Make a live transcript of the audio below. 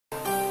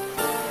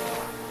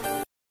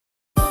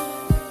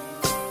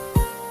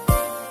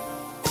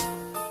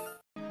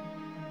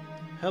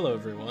Hello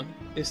everyone,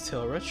 it's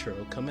Tail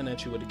Retro coming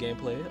at you with a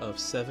gameplay of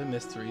 7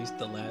 Mysteries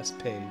The Last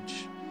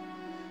Page.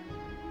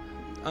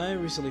 I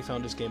recently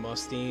found this game on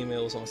Steam.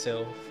 It was on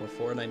sale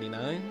for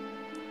 $4.99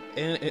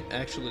 and it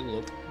actually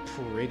looked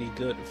pretty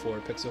good for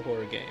a pixel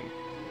horror game.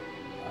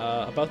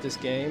 About this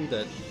game,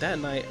 that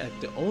night at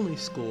the only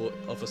school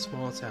of a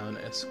small town,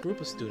 a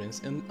group of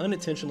students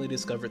unintentionally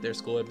discovered their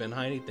school had been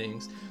hiding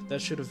things that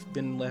should have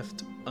been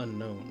left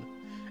unknown.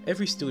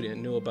 Every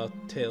student knew about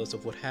tales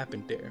of what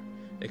happened there,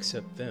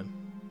 except them.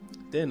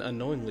 Then,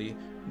 unknowingly,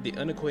 the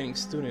unacquainted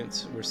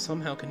students were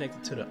somehow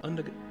connected to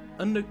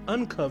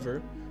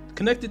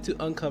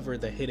uncover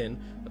the hidden.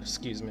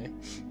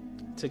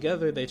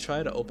 Together, they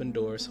tried to open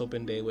doors,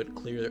 hoping they would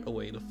clear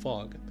away the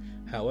fog.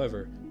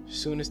 However,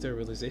 soon as their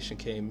realization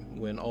came,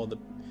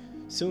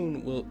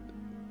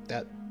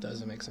 that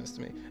doesn't make sense to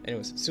me.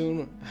 Anyways,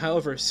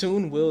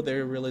 soon will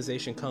their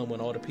realization come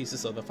when all the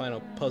pieces of the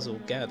final puzzle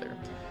gather.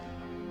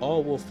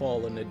 All will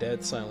fall in a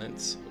dead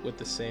silence with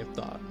the same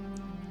thought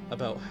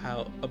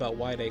about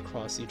why they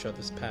crossed each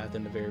other's path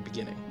in the very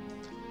beginning.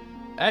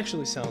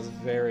 Actually sounds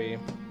very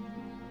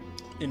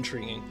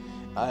intriguing.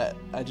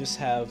 I just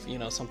have,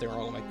 something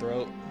wrong with my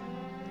throat.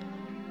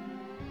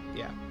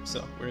 Yeah,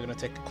 so we're gonna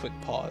take a quick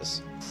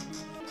pause.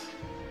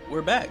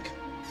 We're back.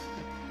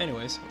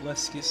 Anyways,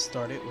 let's get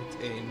started with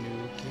a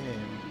new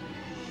game.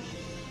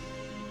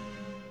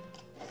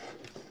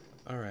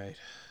 Alright.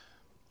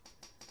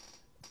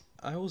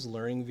 I was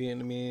learning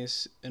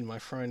Vietnamese, and my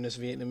friend is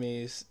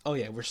Vietnamese. Oh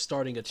yeah, we're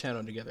starting a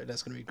channel together.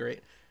 That's gonna be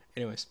great.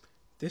 Anyways,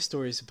 this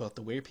story is about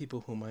the weird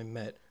people whom I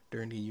met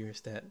during the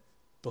years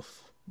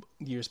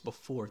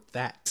before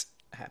that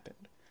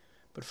happened.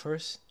 But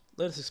first,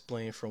 let us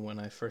explain from when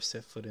I first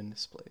set foot in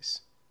this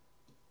place.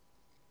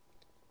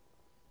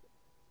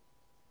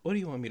 What do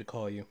you want me to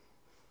call you?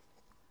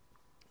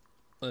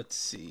 Let's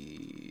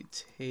see,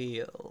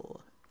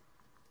 Tail.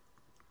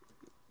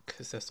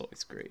 'Cause that's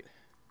always great.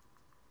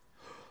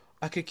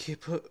 I could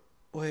keep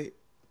wait.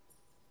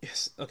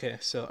 Yes, okay,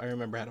 so I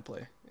remember how to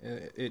play.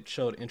 It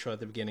showed intro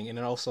at the beginning, and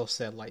it also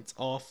said lights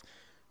off.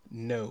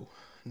 No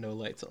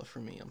lights off for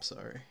me, I'm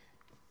sorry.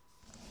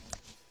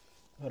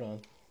 Hold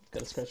on,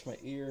 gotta scratch my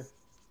ear.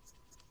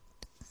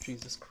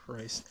 Jesus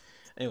Christ.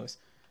 Anyways,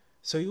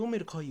 so you want me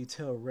to call you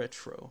Tail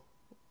Retro?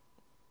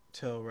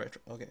 Tail Retro,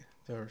 okay,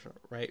 Tail Retro,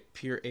 right?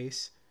 Pure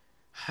Ace.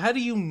 How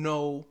do you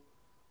know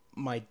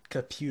my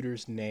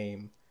computer's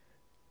name?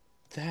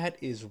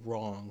 That is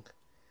wrong.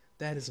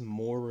 That is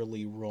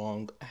morally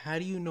wrong. How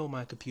do you know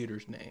my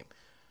computer's name?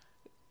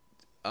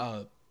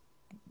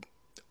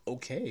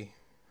 Okay.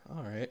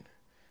 Alright.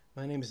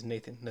 My name is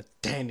Nathan.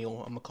 Nathaniel.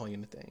 I'm gonna call you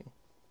Nathaniel.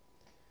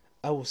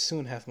 I will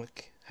soon have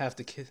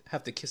to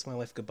kiss my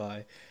life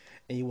goodbye,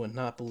 and you will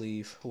not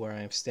believe where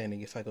I am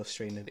standing if I go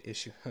straight into the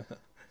issue.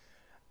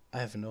 I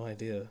have no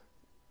idea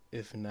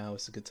if now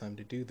is a good time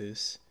to do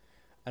this.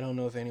 I don't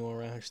know if anyone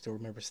around here still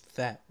remembers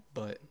that,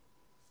 but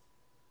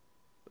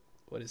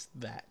what is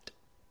that?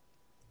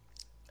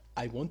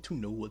 I want to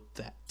know what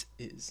that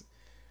is.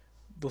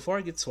 Before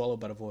I get swallowed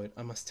by the void,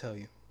 I must tell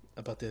you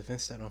about the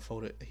events that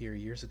unfolded here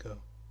years ago.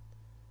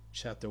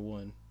 Chapter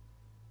 1.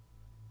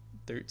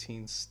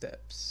 13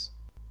 steps.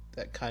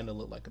 That kind of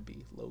looked like a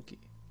bee, low-key.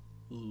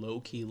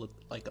 Low-key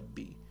looked like a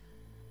bee.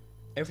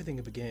 Everything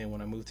began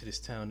when I moved to this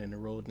town and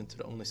enrolled into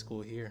the only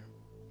school here.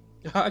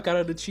 I got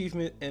an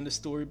achievement and the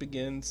story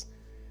begins.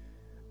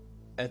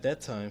 At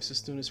that time, some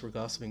students were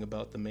gossiping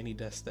about the many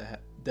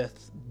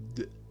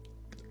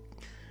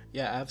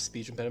I have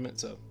speech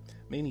impediment, so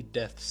many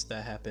deaths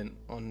that happen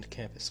on the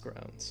campus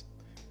grounds.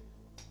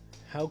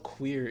 How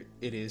queer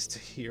it is to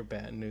hear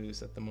bad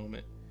news at the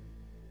moment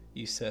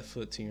you set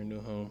foot to your new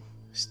home.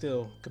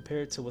 Still,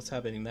 compared to what's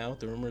happening now,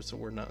 the rumors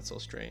were not so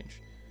strange.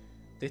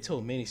 They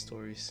told many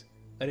stories.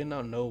 I did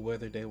not know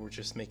whether they were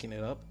just making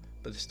it up,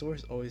 but the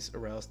stories always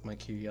aroused my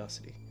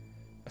curiosity.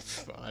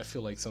 I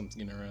feel like something's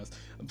getting aroused.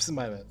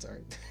 My bad,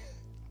 sorry.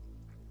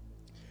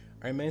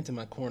 I remained in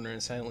my corner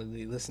and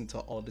silently listened to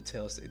all the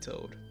tales they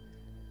told.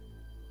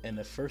 And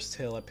the first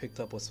tale I picked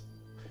up was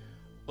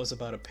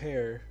about a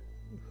pair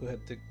who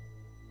had to...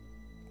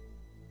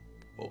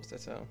 What was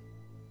that sound?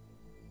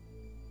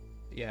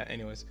 Yeah,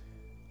 anyways.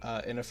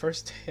 And the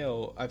first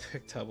tale I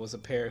picked up was a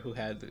pair who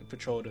had to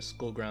patrol the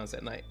school grounds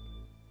at night.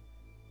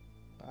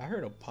 I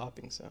heard a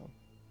popping sound.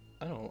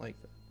 I don't like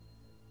that.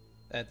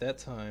 At that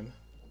time...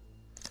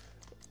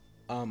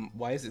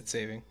 why is it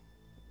saving?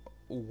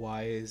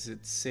 Why is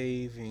it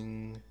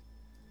saving?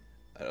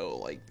 I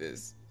don't like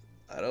this.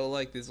 I don't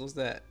like this. What's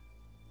that?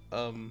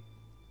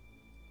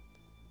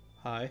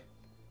 Hi?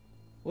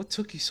 What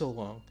took you so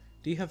long?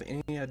 Do you have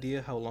any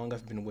idea how long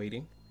I've been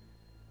waiting?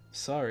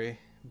 Sorry,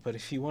 but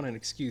if you want an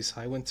excuse,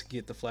 I went to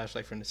get the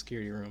flashlight from the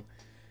security room.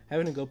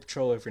 Having to go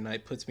patrol every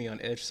night puts me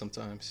on edge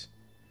sometimes.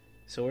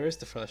 So where is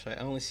the flashlight?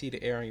 I only see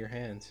the air on your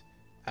hands.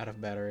 Out of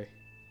battery.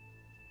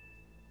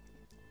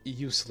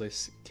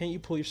 Useless. Can't you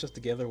pull yourself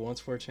together once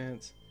for a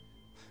chance?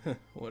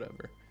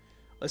 Whatever.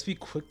 Let's be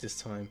quick this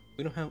time.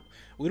 We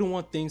don't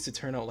want things to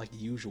turn out like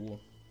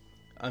usual.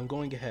 I'm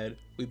going ahead.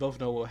 We both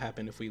know what will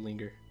happen if we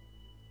linger.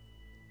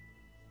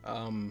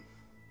 Um,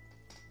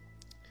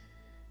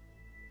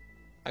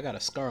 I got a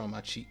scar on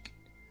my cheek.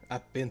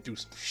 I've been through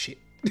some shit.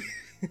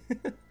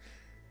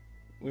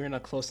 We're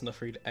not close enough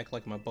for you to act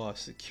like my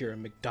boss, Kira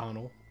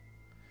McDonald.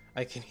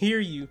 I can hear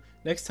you.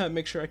 Next time,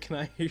 make sure I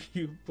cannot hear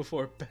you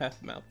before bad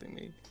mouthing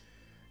me.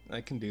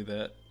 I can do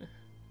that.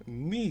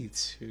 Me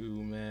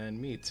too, man.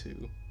 Me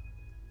too.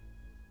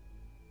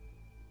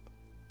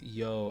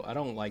 Yo, I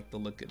don't like the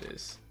look of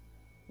this.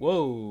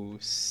 Whoa,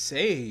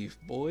 save,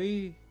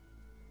 boy.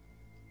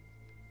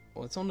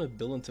 Well, it's on the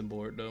bulletin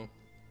board, though.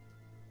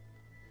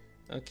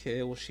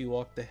 Okay, well, she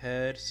walked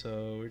ahead,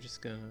 so we're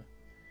just gonna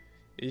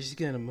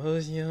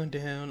mosey on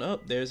down. Oh,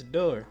 there's a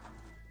door.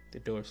 The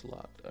door's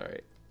locked. All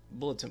right,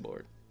 bulletin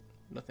board.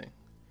 Nothing.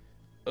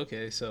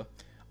 Okay, so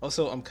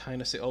also I'm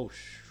kind of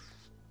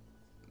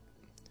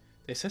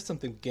they said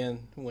something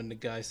again when the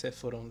guy set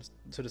foot on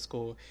to the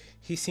school.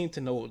 He seemed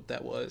to know what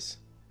that was.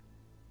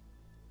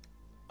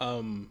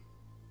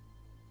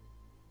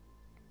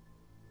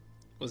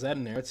 Was that a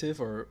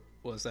narrative or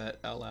was that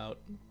out loud?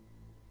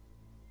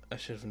 I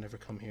should have never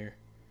come here.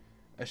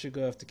 I should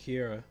go after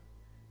Kiara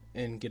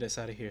and get us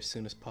out of here as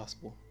soon as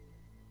possible.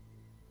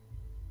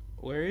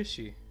 Where is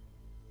she?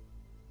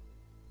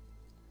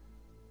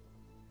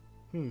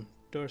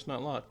 Door's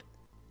not locked.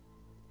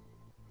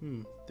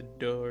 The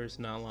door's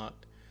not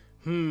locked.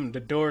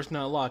 The door's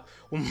not locked.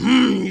 Well,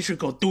 you should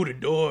go through the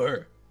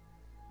door.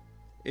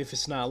 If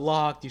it's not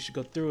locked, you should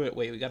go through it.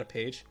 Wait, we got a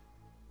page.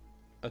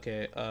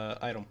 Okay,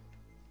 item.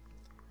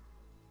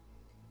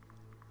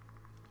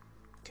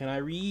 Can I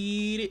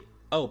read it?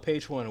 Oh,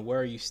 page 1. Where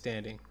are you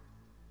standing?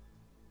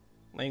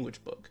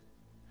 Language book.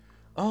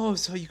 Oh,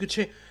 so you could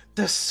change.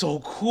 That's so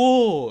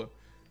cool.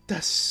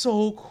 That's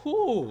so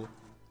cool.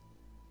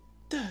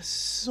 That's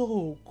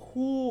so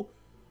cool.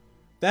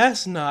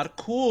 That's not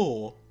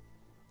cool.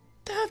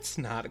 That's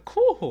not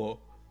cool.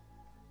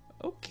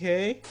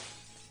 Okay.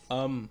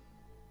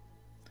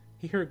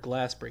 He heard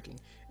glass breaking.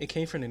 It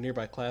came from the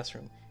nearby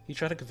classroom. He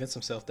tried to convince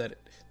himself that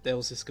that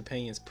was his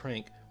companion's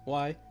prank.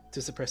 Why?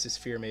 To suppress his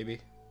fear, maybe.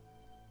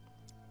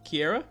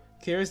 Kiara?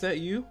 Kiara, is that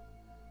you?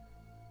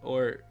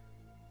 Or...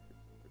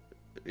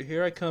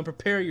 Here I come.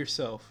 Prepare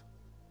yourself.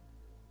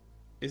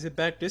 Is it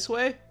back this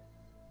way?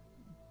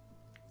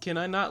 Can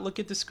I not look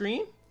at the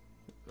screen?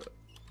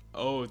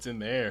 Oh, it's in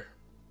there.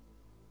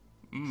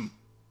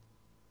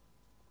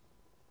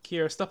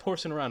 Kiara, stop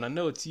horsing around. I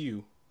know it's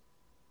you.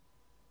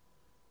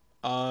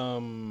 I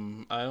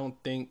don't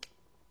think...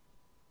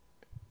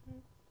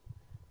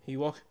 He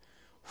walked...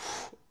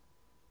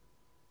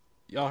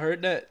 Y'all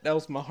heard that? That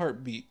was my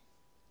heartbeat.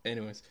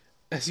 Anyways,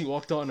 as he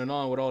walked on and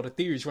on with all the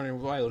theories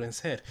running wild in his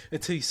head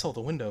until he saw the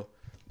window.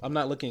 I'm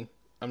not looking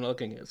at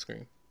the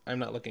screen. I'm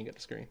not looking at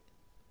the screen.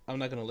 I'm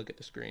not gonna look at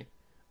the screen.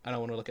 I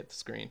don't want to look at the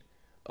screen.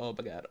 Oh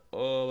my god.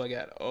 Oh my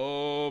god.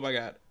 Oh my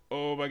god.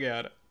 Oh my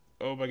god.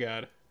 Oh my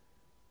god.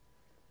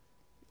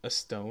 A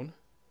stone.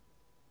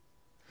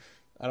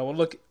 I don't want to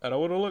look. I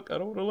don't want to look. I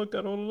don't want to look.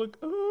 I don't want to look.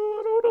 Oh,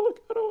 I don't want to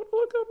look. I don't want to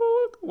look. I don't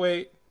want to look.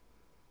 Wait.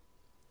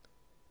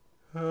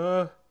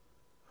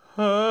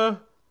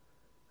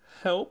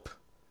 Help.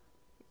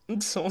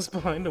 Someone's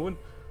behind the window.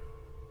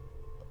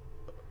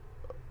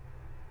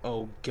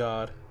 Oh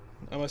god.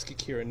 I must get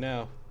Kira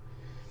now.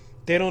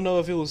 They don't know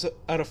if it was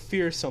out of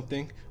fear or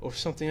something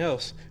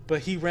else,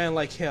 but he ran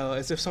like hell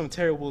as if something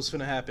terrible was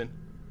gonna happen.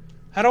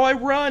 How do I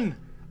run?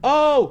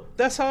 Oh,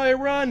 that's how I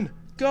run.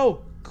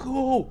 Go.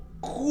 Go.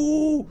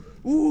 Go.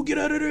 Ooh, get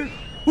out of there.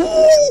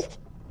 Ooh!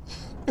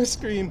 I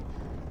screamed.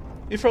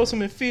 It froze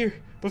him in fear,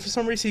 but for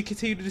some reason he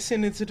continued to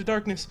descend into the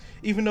darkness,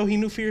 even though he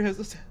knew fear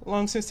has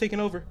long since taken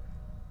over.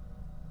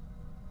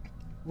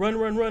 Run,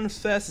 run, run as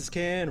fast as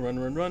can. Run,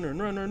 run, run, run,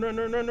 run, run, run,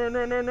 run, run, run,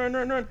 run, run, run,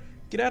 run, run.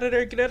 Get out of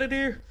there, get out of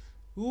there.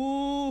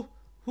 Ooh,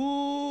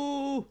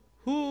 ooh,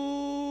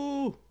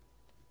 ooh.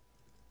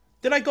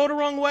 Did I go the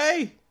wrong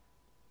way?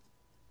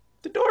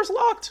 The door's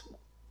locked.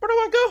 Where do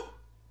I go?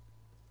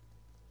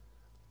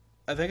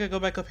 I think I go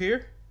back up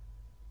here.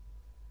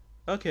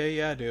 Okay,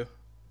 yeah, I do.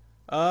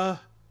 Oh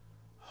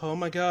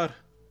my god.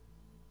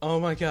 Oh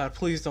my god,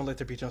 please don't let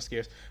there be jump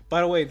scares.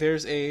 By the way,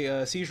 there's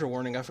a seizure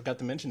warning. I forgot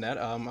to mention that.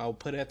 I'll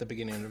put it at the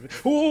beginning of it.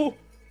 Ooh!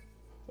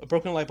 A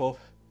broken light bulb.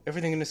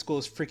 Everything in this school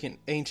is freaking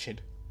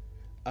ancient.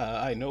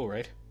 I know,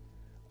 right?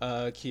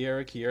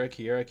 Kiara, Kiara,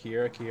 Kiara,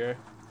 Kiara, Kiara.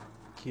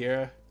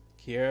 Kiara,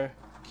 Kiara,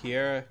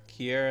 Kiara,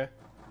 Kiara.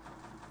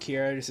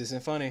 Kiara, this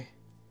isn't funny.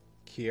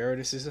 Kiara,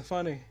 this isn't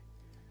funny.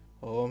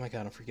 Oh my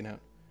god, I'm freaking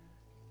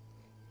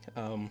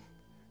out.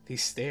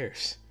 These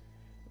stairs.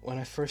 When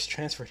I first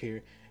transferred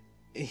here,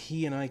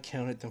 he and I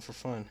counted them for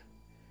fun.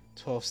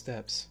 12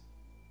 steps.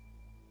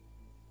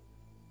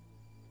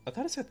 I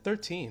thought it said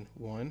 13.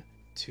 1,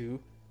 2,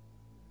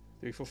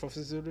 3, 4, 5,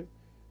 6, 7,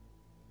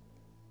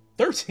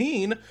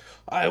 13?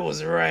 I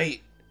was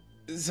right.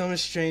 Something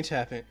strange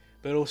happened,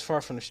 but it was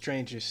far from the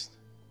strangest.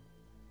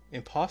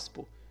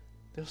 Impossible.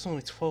 There was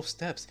only 12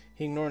 steps.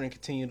 He ignored and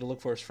continued to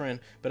look for his friend,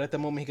 but at the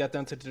moment he got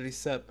down to the 30th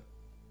step.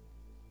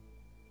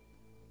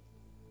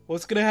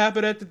 What's gonna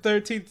happen at the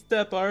 13th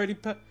step? I already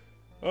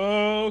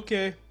Oh,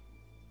 okay.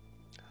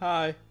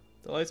 Hi.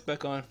 The light's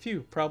back on.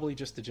 Phew, probably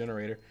just the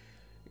generator.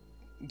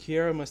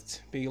 Kiara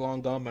must be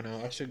long gone by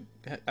now.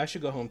 I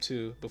should go home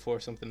too before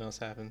something else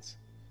happens.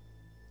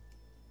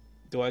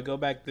 Do I go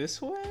back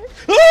this way?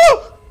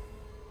 Ah!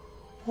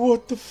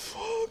 What the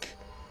fuck?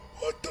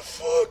 What the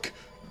fuck?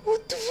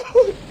 What the fuck?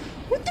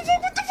 What the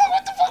fuck? What the fuck?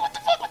 What the fuck? What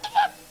the fuck? What the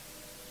fuck?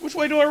 Which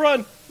way do I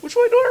run? Which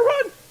way do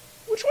I run?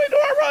 Which way do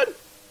I run?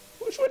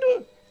 Which way do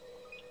I...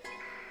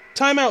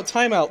 Time out,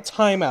 time out,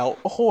 time out.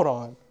 Hold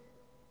on.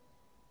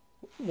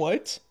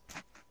 What?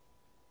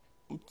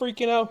 I'm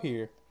freaking out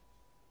here.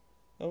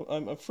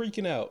 I'm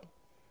freaking out.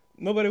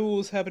 Nobody knew what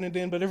was happening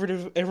then, but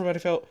everybody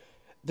felt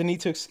the need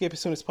to escape as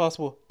soon as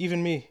possible,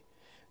 even me.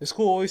 The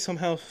school always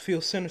somehow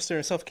feels sinister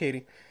and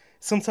suffocating.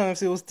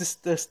 Sometimes it was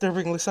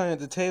disturbingly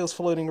silent. The tales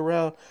floating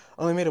around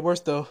only made it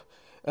worse, though.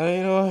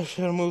 I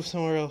should have moved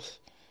somewhere else.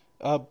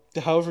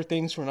 However,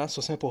 things were not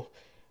so simple.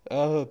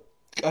 I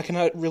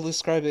cannot really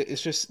describe it. It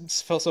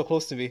felt so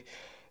close to me.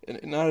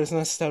 Not as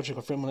nostalgic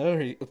or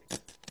familiarity,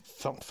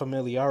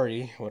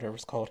 whatever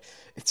it's called.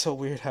 It's so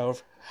weird how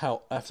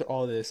after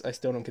all this, I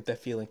still don't get that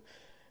feeling.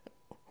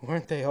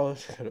 Weren't they all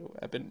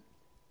I've been...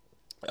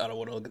 I don't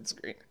want to look at the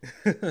screen.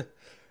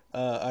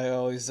 I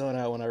always zone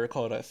out when I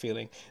recall that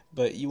feeling,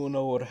 but you will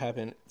know what will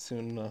happen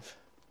soon enough.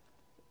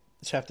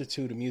 Chapter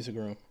 2, the music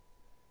room.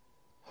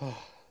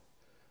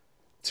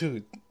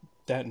 Dude,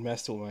 that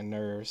messed with my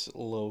nerves.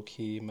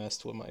 Low-key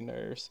messed with my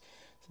nerves.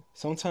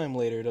 Sometime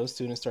later, those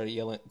students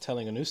started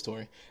telling a new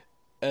story,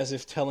 as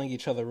if telling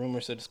each other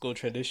rumors of the school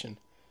tradition.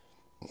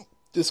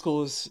 This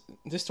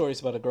story is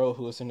about a girl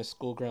who was in the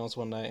school grounds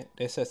one night.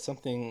 They said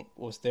something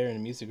was there in the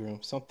music room,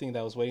 something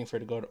that was waiting for her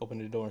to go to open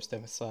the door and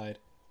step inside.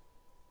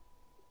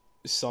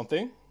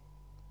 Something?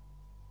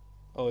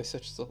 Oh, he's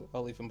such a...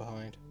 I'll leave him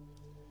behind.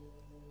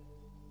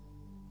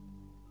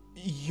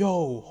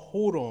 Yo,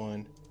 hold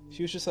on.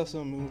 She was just having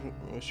some movement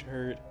when she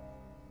heard.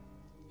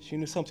 She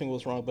knew something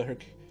was wrong, but her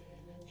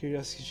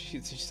curiosity, she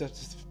said,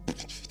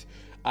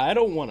 I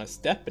don't want to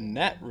step in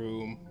that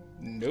room.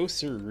 No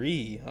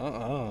siree.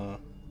 I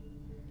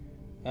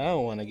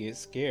don't want to get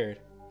scared.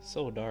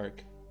 So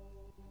dark.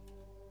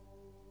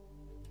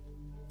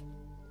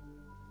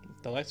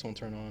 The lights won't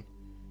turn on.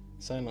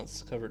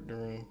 Silence covered the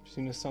room.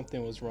 She knew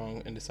something was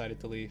wrong and decided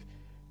to leave.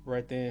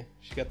 Right then,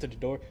 she got to the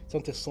door.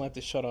 Something slammed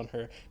it shut on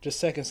her. Just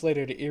seconds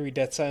later, the eerie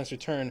dead silence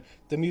returned.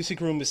 The music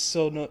room is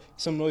so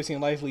noisy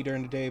and lively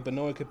during the day, but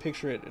no one could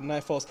picture it. At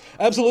night falls.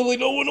 Absolutely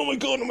no one. Oh my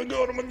god! Oh my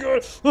god! Oh my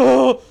god!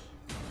 Oh!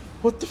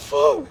 What the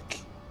fuck?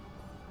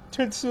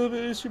 Turned to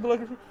the she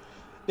like.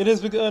 It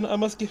has begun. I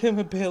must get him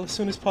a bail as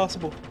soon as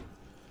possible.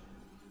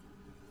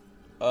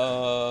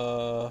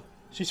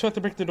 She tried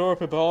to break the door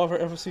open, but all of her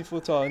efforts seemed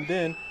futile. And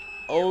then,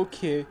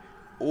 okay,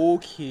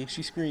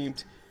 she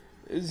screamed.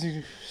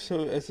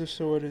 So as the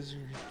sword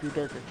grew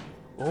darker.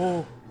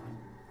 Oh,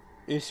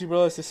 if she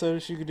realized the sudden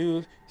she could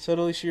do,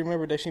 suddenly she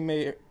remembered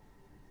that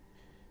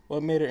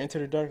what made her enter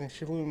the darkness.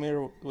 She flew and made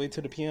her way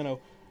to the piano.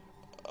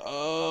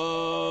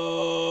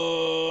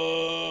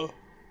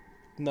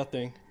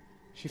 Nothing.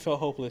 She felt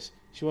hopeless.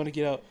 She wanted to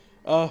get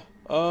out.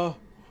 Oh!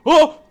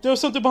 There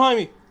was something behind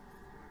me!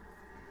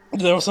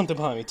 There was something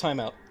behind me. Time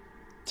out.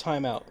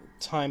 Time out.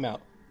 Time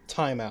out.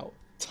 Time out.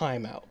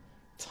 Time out.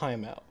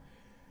 Time out.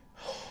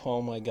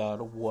 Oh my god,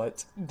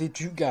 what? Did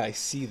you guys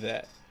see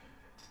that?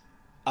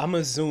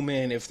 I'ma zoom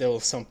in if there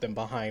was something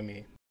behind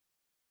me.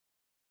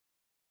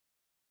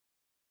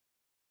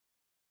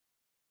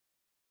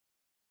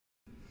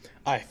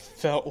 I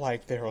felt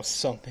like there was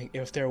something.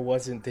 If there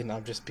wasn't, then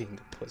I'm just being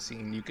a pussy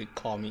and you could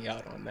call me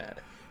out on that.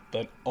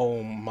 But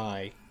oh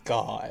my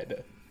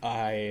god,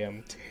 I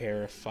am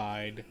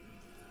terrified.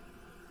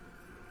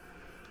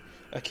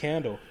 A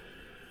candle.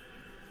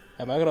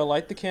 Am I gonna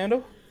light the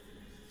candle?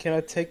 Can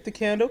I take the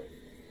candle?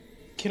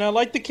 Can I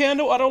light the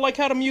candle? I don't like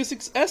how the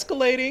music's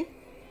escalating.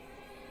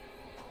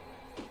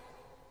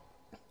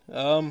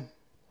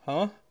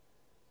 Huh?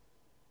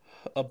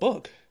 A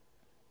book.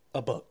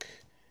 A book.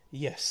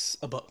 Yes,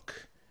 a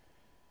book.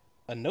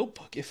 A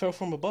notebook. It fell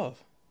from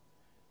above.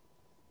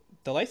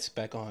 The light's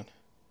back on.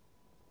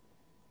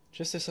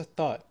 Just as I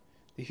thought.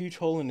 The huge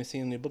hole in the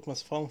ceiling, the book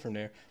must have fallen from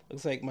there.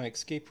 Looks like my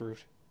escape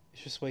route.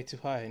 It's just way too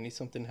high. I need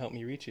something to help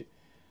me reach it.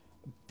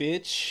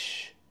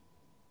 Bitch.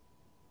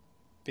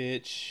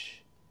 Bitch.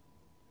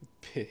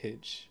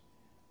 Bitch.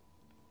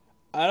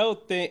 I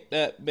don't think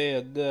that'd be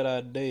a good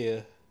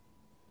idea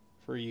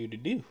for you to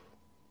do.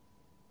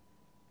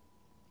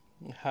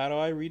 How do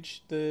I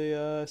reach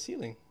the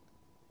ceiling?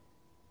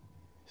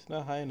 It's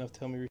not high enough to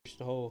help me reach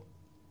the hole.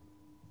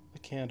 A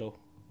candle.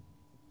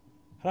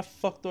 How the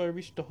fuck do I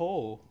reach the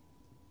hole?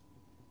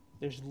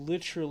 There's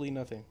literally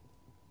nothing.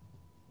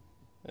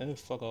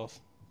 Fuck off.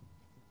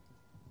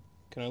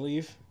 Can I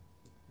leave?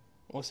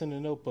 What's in the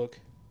notebook?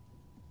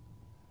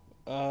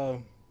 I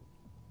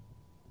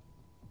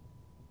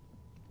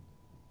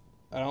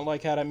don't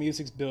like how that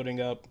music's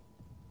building up.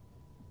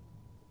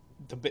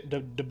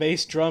 The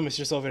bass drum is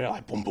just over there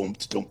like boom boom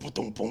boom boom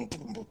boom boom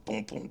boom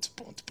boom boom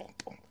boom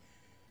boom.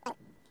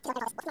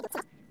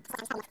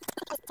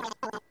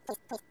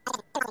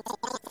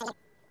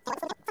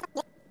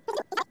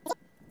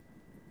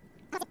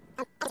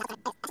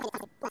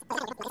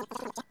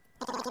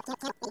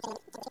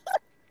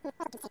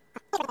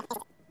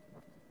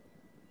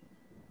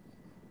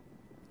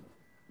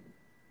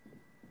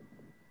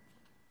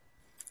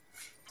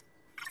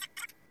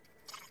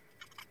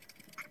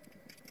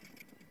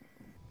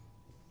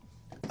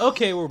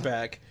 Okay, we're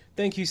back.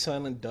 Thank you,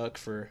 Silent Duck,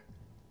 for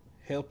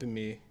helping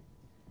me.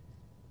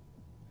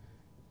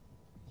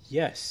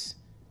 Yes.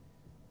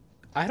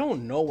 I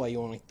don't know why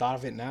you only thought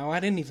of it now. I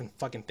didn't even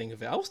fucking think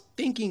of it. I was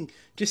thinking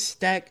just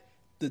stack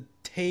the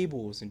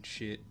tables and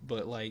shit,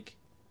 but like,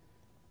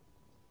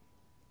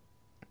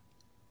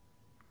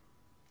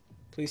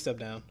 please step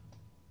down.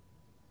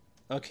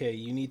 Okay,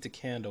 you need the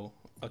candle.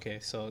 Okay,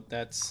 so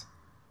that's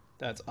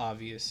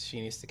obvious.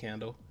 She needs the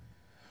candle.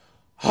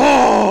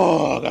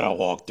 Oh, I gotta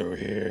walk through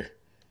here.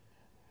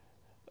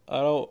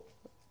 I don't.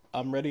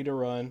 I'm ready to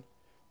run.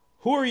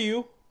 Who are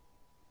you?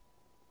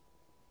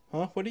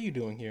 Huh? What are you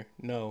doing here?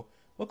 No.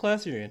 What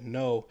class are you in?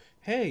 No.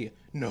 Hey.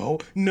 No.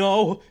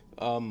 No.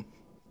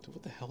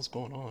 What the hell's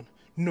going on?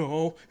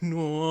 No.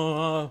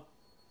 No.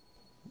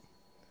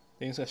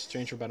 Things got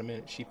strange for about a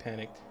minute. She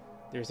panicked.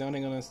 There's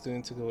nothing on the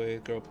student took away.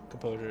 Girl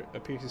composure. A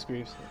piercing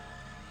screams.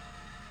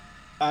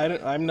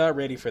 I'm not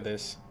ready for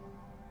this.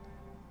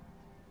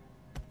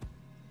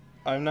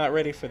 I'm not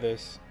ready for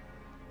this.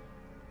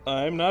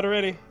 I'm not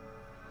ready.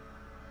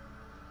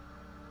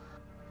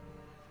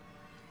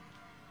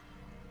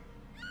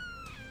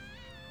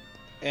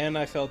 And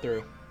I fell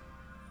through.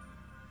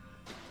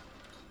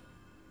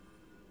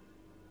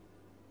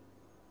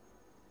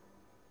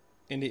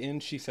 In the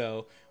end, she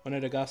fell. One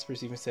of the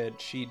gossipers even said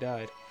she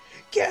died.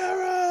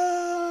 Kara!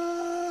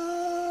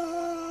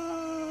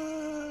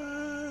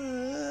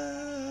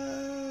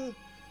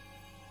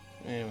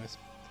 Anyways,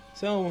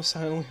 someone was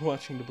silently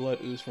watching the blood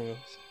ooze from his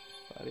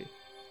body.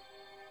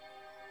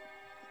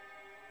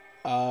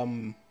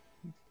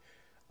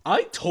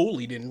 I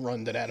totally didn't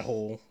run to that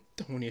hole.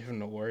 Don't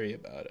even worry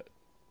about it.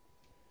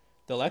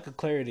 The lack of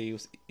clarity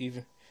was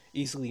even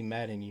easily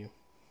madden you.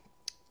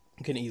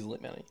 Can easily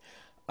madden you.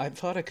 I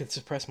thought I could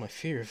suppress my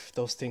fear if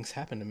those things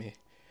happened to me.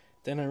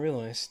 Then I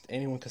realized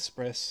anyone could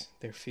suppress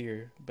their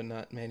fear, but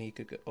not many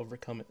could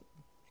overcome it.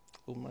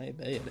 Oh my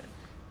bad.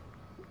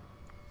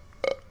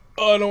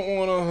 I don't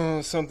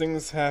wanna.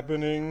 Something's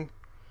happening.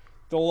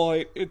 The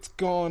light, it's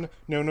gone.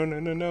 No, no, no,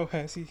 no, no.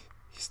 Has he?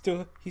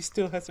 He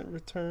still hasn't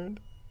returned.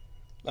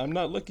 I'm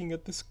not looking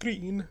at the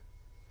screen.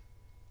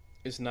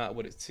 It's not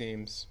what it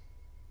seems.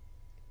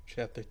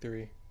 Chapter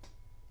 3.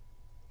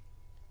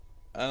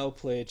 I'll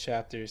play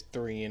chapters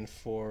 3 and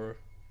 4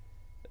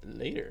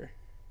 later.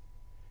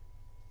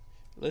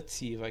 Let's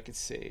see if I can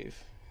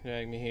save.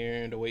 Drag me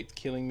here and await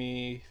killing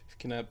me.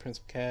 Cannot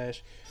Principal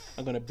Cash.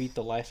 I'm gonna beat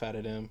the life out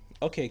of them.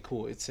 Okay,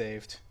 cool. It's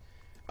saved.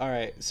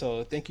 Alright,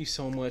 so thank you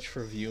so much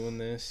for viewing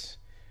this.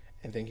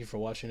 And thank you for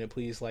watching it.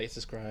 Please like,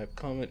 subscribe,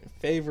 comment,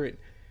 favorite.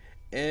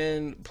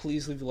 And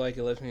please leave a like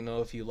and let me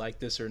know if you like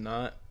this or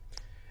not.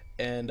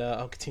 And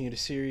I'll continue the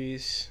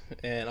series.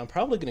 And I'm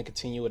probably going to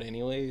continue it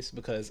anyways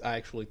because I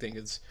actually think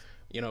it's,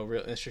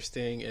 real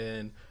interesting.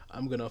 And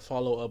I'm going to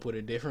follow up with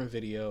a different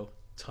video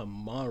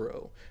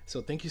tomorrow.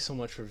 So thank you so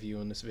much for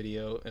viewing this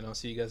video. And I'll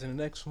see you guys in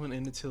the next one.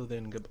 And until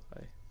then,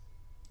 goodbye.